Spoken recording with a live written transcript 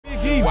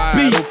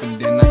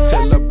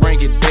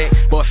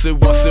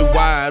Bust it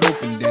wide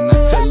open, then I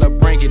tell her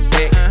bring it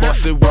back.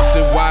 Bust it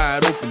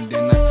wide open,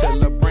 then I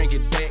tell her bring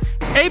it back.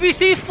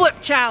 ABC Flip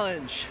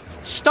Challenge,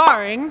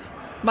 starring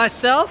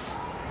myself,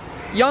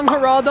 young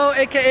Geraldo,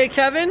 aka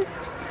Kevin,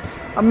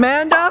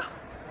 Amanda,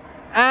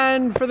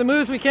 and for the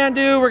moves we can't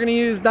do, we're gonna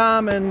use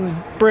Dom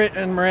and Britt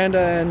and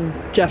Miranda and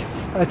Jeff.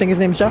 I think his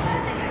name's Jeff.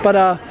 But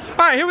all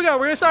right, here we go.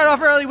 We're gonna start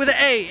off early with an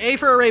A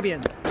for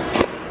Arabian.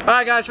 All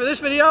right, guys, for this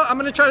video, I'm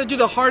gonna try to do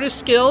the hardest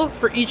skill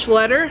for each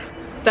letter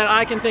that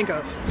I can think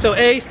of. So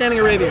A, standing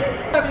Arabian.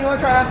 You wanna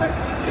try after?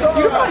 You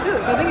can probably do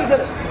this. I think you did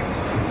it.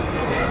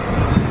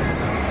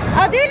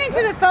 I'll do it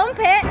into the foam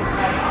pit.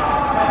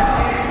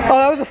 Oh,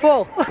 that was a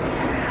full.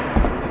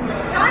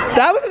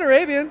 That was an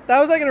Arabian. That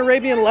was like an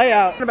Arabian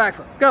layout. In a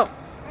backflip. Go.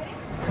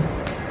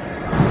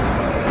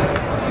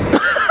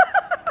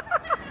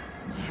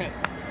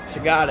 She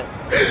got it.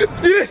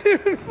 You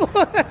didn't even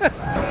fly.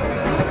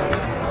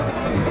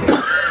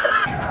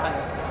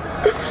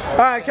 All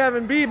right,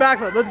 Kevin, B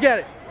backflip. Let's get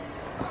it.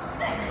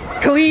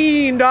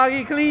 Clean,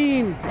 doggy,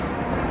 clean.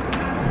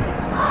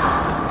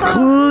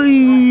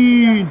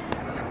 Clean.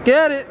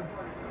 Get it.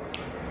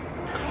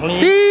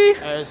 C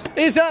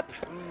is up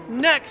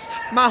next,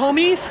 my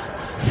homies.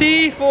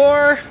 C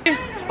for,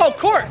 oh,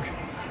 cork.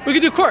 We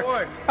can do cork.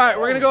 All right,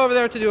 we're gonna go over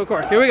there to do a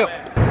cork. Here we go.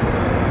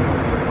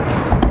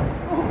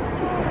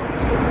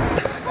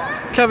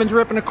 Kevin's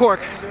ripping a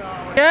cork.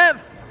 Kev.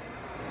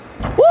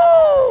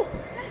 Woo!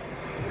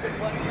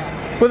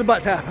 With a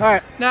butt tap. All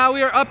right, now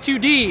we are up to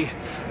D.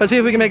 Let's see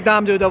if we can make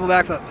Dom do a double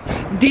backflip.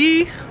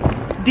 D,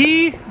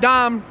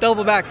 Dom,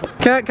 double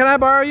backflip. Can I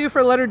borrow you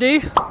for letter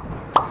D?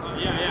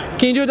 Yeah.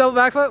 Can you do a double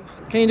backflip?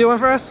 Can you do one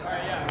for us?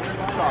 Yeah, where's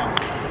the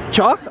chalk?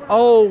 Chalk?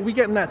 Oh, we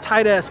getting that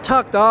tight ass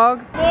tuck,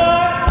 dog.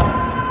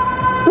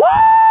 Woo!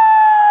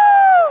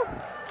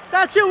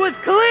 That shit was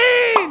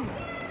clean!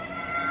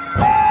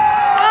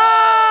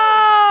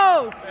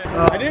 Oh!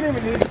 I didn't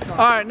even need the chalk.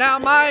 All right, now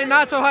my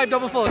not so hype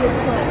double full.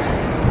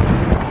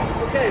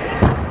 Okay.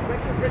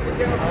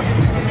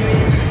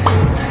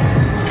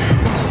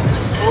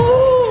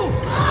 Ooh!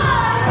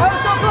 That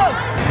was so close.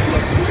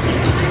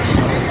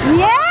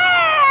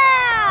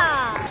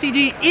 Yeah! C,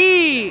 D,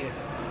 E.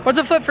 What's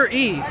a flip for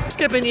E?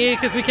 Skipping E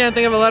because we can't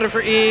think of a letter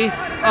for E.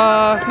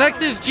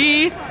 Next is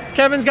G.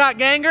 Kevin's got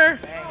ganger.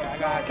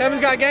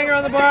 Kevin's got ganger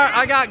on the bar.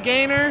 I got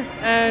gainer.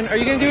 And are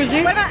you gonna do a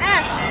G? What about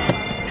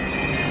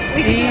F?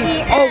 We should do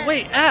E, Oh F.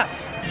 wait, F.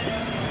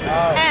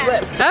 F.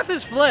 Flip. F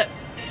is flip.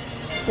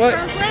 What?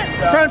 Front flip?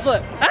 Front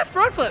flip. F,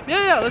 front flip.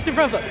 Yeah, let's do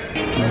front flip.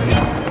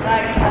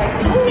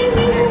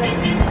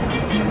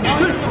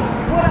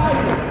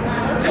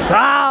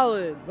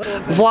 Solid.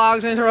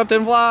 Vlogs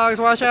interrupting vlogs.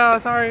 Watch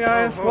out. Sorry,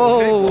 guys.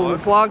 Whoa,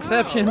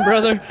 vlogception,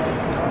 brother.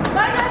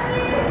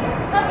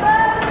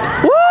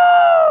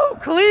 Woo!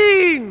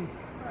 Clean.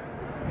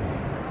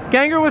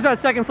 Ganger was that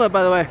second flip,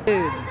 by the way.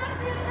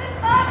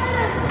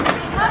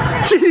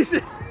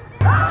 Jesus.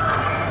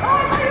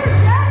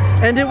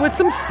 End it with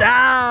some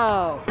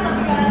style.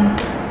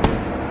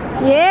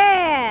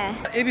 Yeah.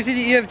 A, B, C,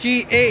 D, E, F,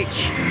 G,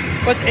 H.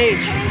 What's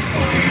H?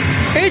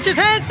 H is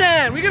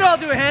handstand. We could all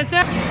do a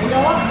handstand.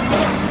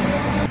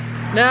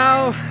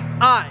 Now,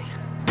 I.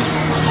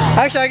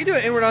 Actually, I can do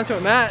it inward onto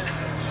a mat.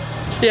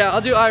 Yeah,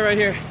 I'll do I right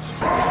here.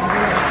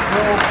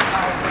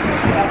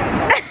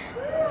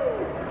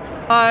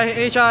 I,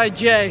 H, I,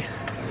 J.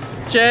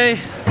 J.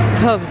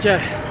 How's it J?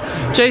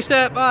 J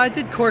step. I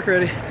did cork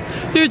already.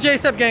 Do J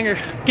step ganger.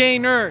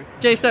 Gainer.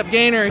 J step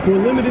gainer. For a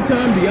limited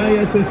time, the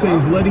ISSA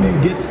is letting you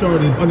get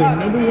started on their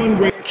 #1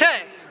 rate.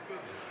 K.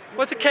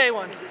 What's a K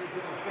one?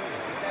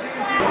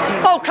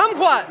 Oh,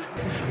 kumquat.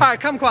 All right,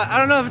 kumquat. I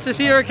don't know if it's a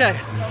C or a K.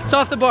 It's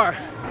off the bar.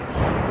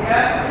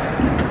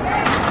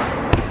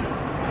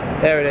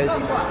 There it is. All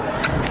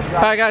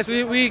right, guys,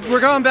 we're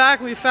going back.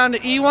 We found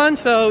an E one,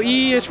 so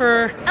E is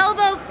for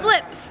Elbow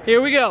flip.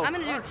 here we go. I'm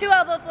gonna do 2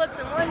 elbow flips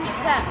and 1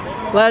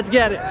 pass. Let's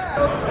get it.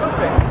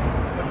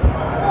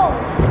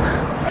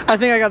 I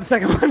think I got the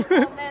second one.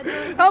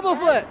 Elbow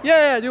flip.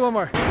 Yeah, do one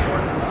more.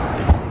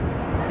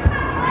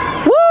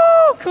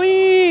 Woo!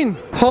 Clean.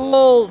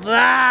 Hold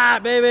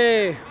that,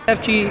 baby.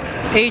 F, G,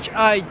 H,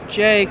 I,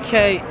 J,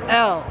 K,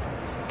 L.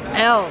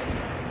 L.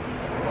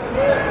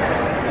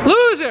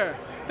 Loser.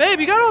 Babe,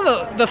 you got all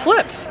the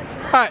flips.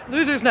 All right,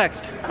 loser's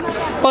next.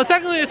 Well,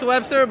 technically it's a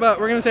Webster, but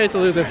we're gonna say it's a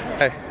loser.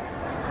 Hey.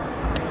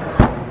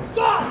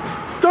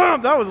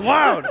 Stomp! That was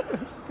loud.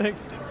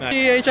 Thanks.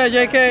 E, H, I,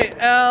 J, K,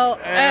 L,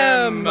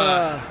 M.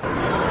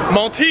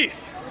 Maltese.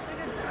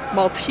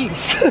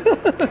 Maltese.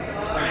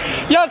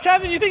 Yo,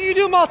 Kevin, you think you can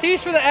do a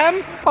Maltese for the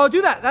M? Oh,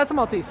 do that. That's a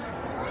Maltese.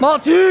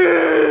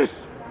 Maltese!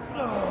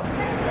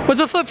 What's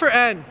a flip for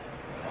N?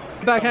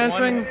 Back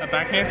handspring? A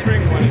back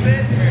handspring? What is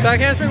it? Back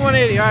handspring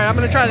 180. All right, I'm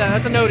going to try that.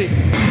 That's a noti.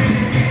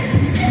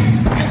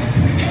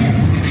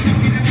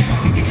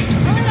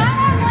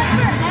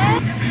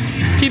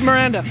 Keep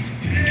Miranda.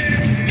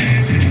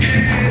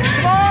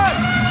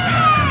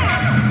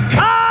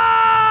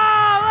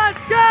 Oh, let's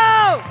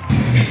go!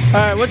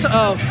 All right, what's the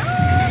O?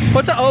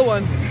 What's the O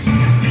one?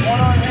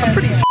 I'm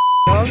pretty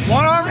dog.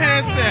 One arm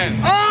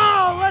handstand.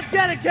 Oh, let's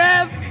get it,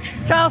 Kev.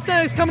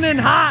 Calisthenics coming in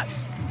hot.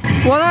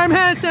 One arm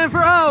handstand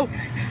for O.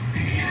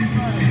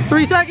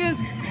 3 seconds.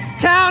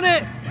 Count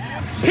it.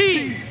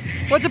 P.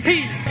 What's a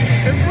P?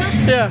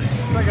 Yeah.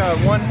 It's like a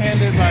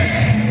one-handed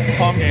like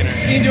palm gainer.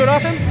 Can you do it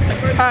often?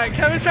 All right,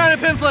 Kevin's trying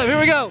to pin flip. Here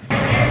we go.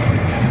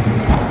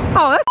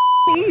 Oh, that's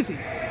easy.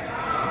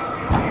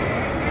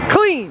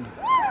 Clean.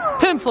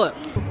 Pin flip.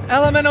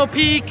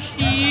 LMNOP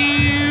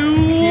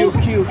Q.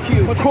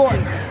 What's a quad?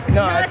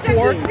 No, it's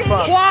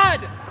quad.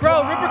 Quad.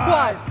 Bro, rip a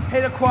quad.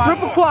 Hit a quad.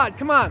 Rip a quad,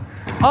 come on.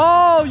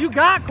 Oh, you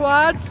got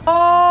quads.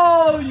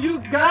 Oh, you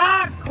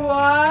got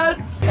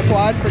quads. A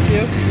quad for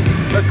Q.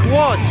 A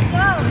quad.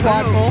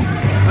 Quad full.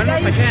 I don't know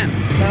if I can.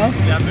 No?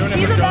 Yeah, I'm doing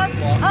it for John's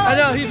ball. I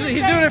know, he's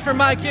doing it for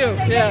my Q.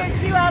 Yeah.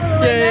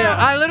 Yeah.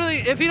 I literally,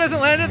 if he doesn't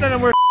land it, then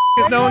we're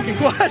because no one can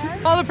quad.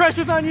 All the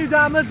pressure's on you,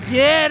 Dom. Let's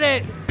get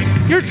it.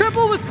 Your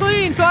triple was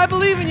clean, so I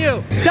believe in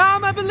you.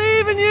 Dom, I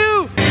believe in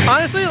you.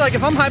 Honestly, like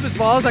if I'm hype as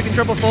balls, I can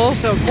triple full.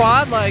 So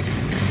quad, like,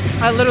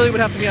 I literally would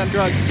have to be on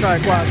drugs to try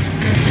a quad.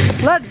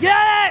 Let's get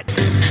it!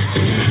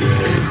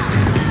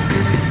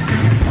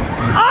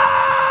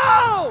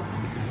 Oh!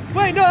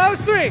 Wait, no, that was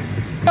 3.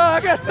 Oh,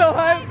 I got so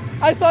hyped.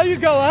 I saw you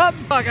go up.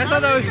 Fuck, I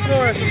thought that was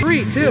 4.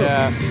 3, too.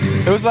 Yeah.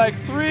 It was like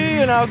 3,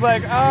 and I was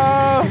like,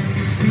 oh.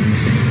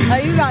 Oh,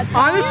 you got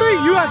time. Honestly,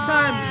 you have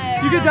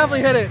time. You could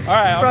definitely hit it. All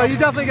right, bro, you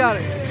definitely got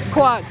it.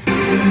 Quad.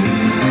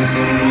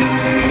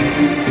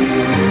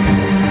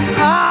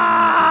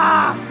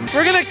 Ah!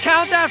 We're gonna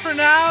count that for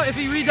now. If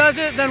he redoes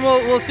it, then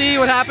we'll see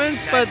what happens.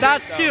 But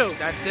that's Q.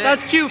 That's it.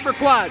 That's Q for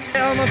quad.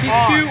 LMOP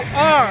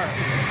R.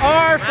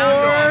 R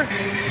for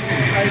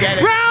Get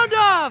it. round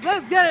off.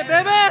 Let's get it,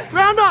 baby.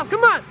 Round off.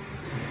 Come on.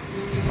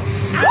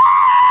 Woo!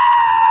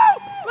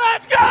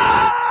 Let's go!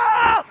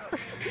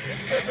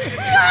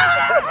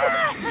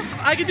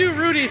 I can do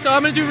Rudy, so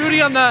I'm gonna do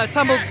Rudy on the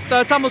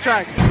tumble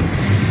track.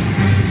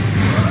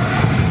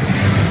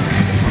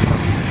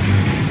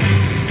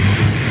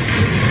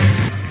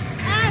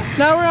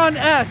 Now we're on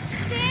S.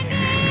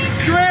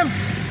 Shrimp.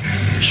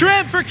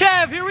 Shrimp for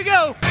Kev. Here we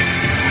go.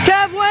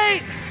 Kev,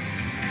 wait.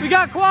 We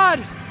got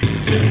quad.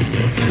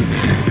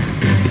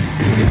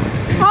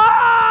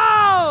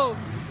 Oh!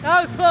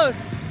 That was close.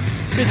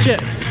 Good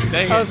shit.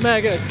 Dang That was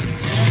mad good.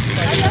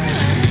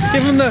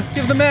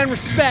 Give the man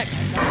respect.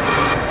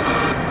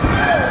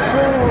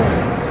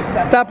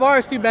 That bar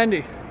is too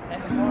bendy.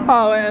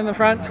 Oh, and in the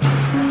front.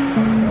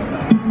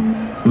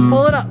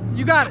 Pull it up.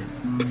 You got it.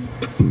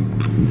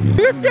 You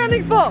get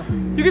standing full.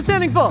 You get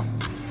standing full.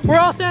 We're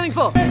all standing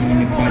full.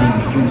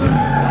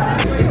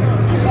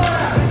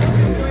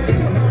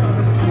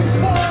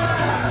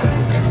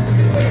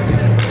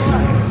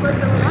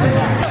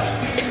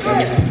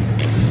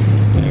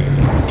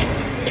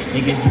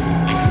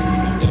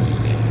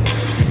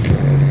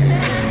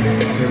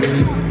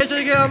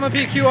 I'm a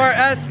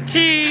PQRS.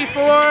 T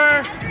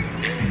for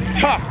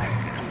Tuck.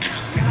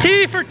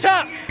 T for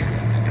tuck.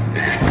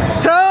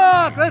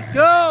 Tuck, let's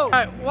go. All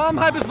right, while I'm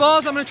hype as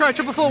balls, I'm gonna try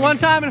triple full one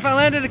time, and if I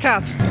land it, it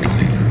counts.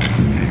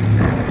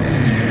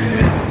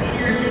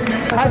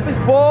 Hype as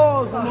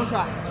balls. One more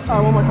try. All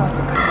right, one more time.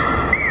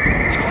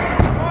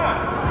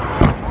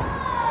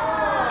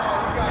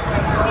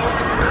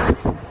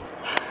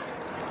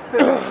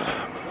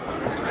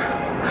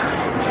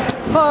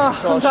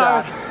 I'm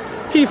tired.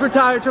 T for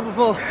tired, triple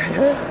full.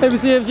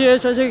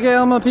 ABCFGH,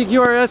 I'm a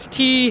PQRS,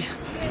 T,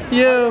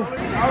 U.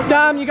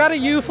 Dom, you got a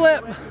U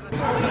flip?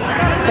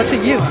 What's a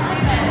U?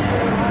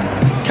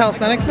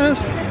 Calisthenics moves?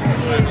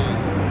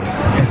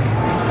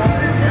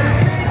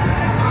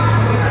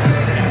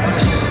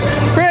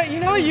 Britt, you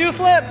know a U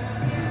flip?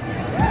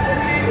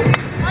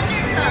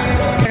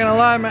 I'm not gonna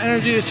lie, my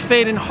energy is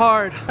fading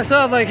hard. I still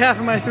have like half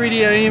of my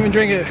 3D, I didn't even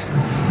drink it.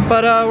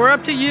 But we're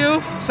up to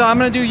U, so I'm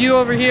gonna do U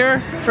over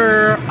here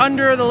for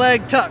under the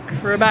leg tuck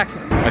for a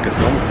backflip. I could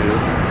film it for you.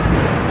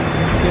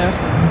 Yeah?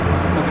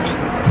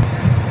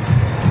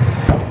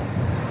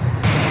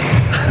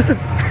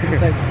 Okay.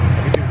 Thanks.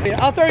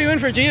 Yeah, I'll throw you in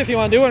for G if you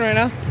want to do one right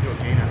now.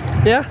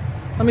 Yeah?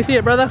 Let me see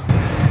it, brother.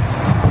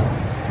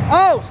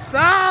 Oh,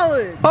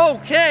 solid!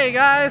 Okay,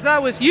 guys,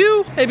 that was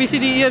U. A, B, C,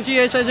 D, E, F, G,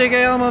 H, I, J,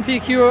 K, L, M, N, P,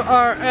 Q,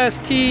 R, S,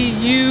 T,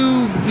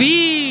 U,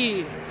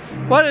 V.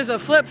 What is a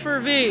flip for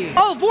V?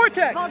 Oh,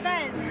 vortex!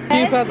 Valdez.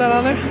 Can you put that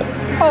on there?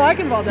 Oh, I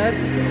can Valdez.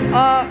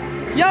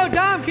 Yo,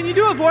 Dom, can you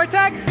do a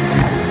vortex?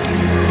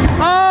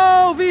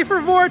 Oh, V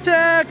for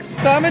vortex!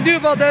 So I'm gonna do a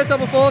Valdez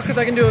double full because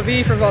I can do a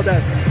V for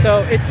Valdez.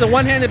 So it's the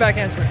one-handed back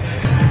handspring.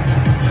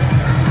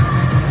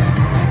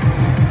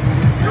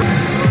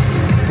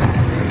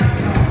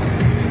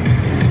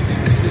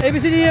 A, B,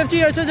 C, D, E, F,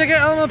 G, H, I, J, K,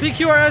 L, M, N, P,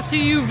 Q, R, S, T,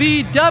 U,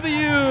 V,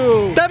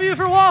 W. W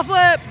for wall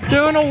flip.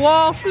 Doing a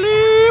wall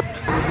flip.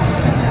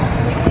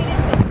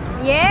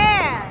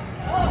 Yeah.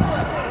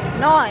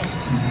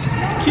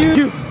 Nice.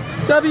 Q,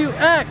 W,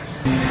 X.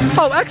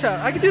 Oh, X out.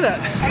 I can do that.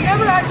 I've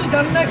never actually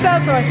done an X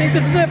out, so I think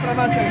this is it, but I'm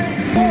not sure.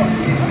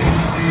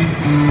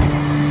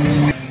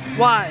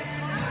 Y.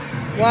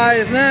 Y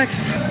is next.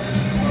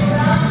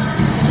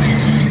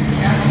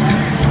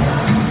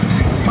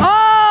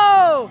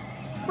 Oh!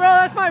 Bro,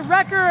 that's my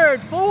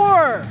record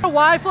for a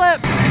Y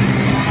flip.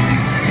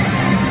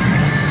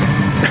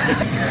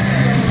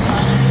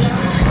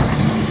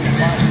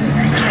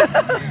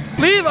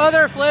 Leave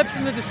other flips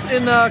in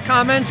the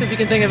comments if you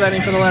can think of any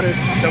for the letters.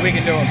 So we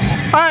can do them.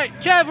 All right,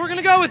 Kev, we're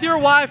gonna go with your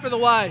Y for the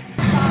Y.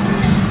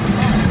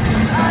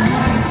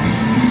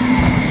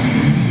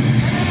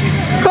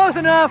 Close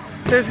enough.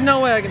 There's no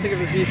way I can think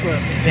of a Z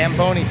flip.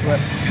 Zamboni flip.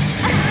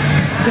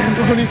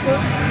 Zamboni flip.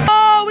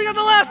 Oh, we got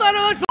the last letter.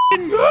 Let's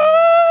f***ing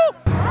go!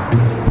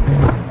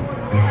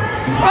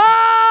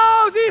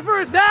 Oh, Z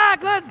for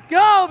Zach. Let's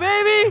go,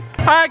 baby.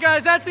 All right,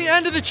 guys, that's the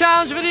end of the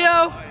challenge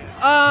video.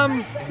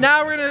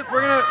 Now we're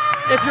gonna.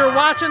 If you're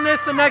watching this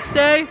the next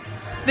day,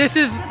 this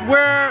is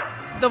where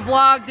the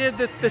vlog did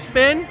the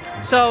spin.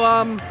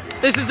 So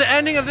this is the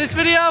ending of this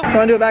video. You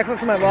wanna do a backflip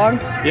for my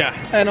vlog? Yeah.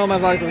 I know my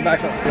vlog's with a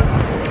backflip.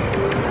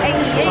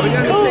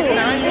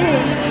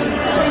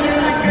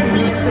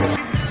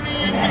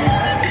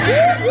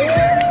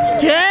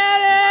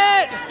 Get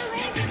it!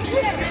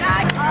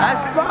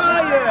 That's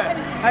fire!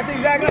 That's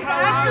exactly how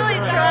I was. Actually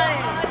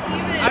trying.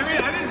 I mean,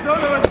 I didn't know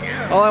there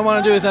was. All I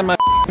want to do is end my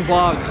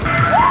vlog.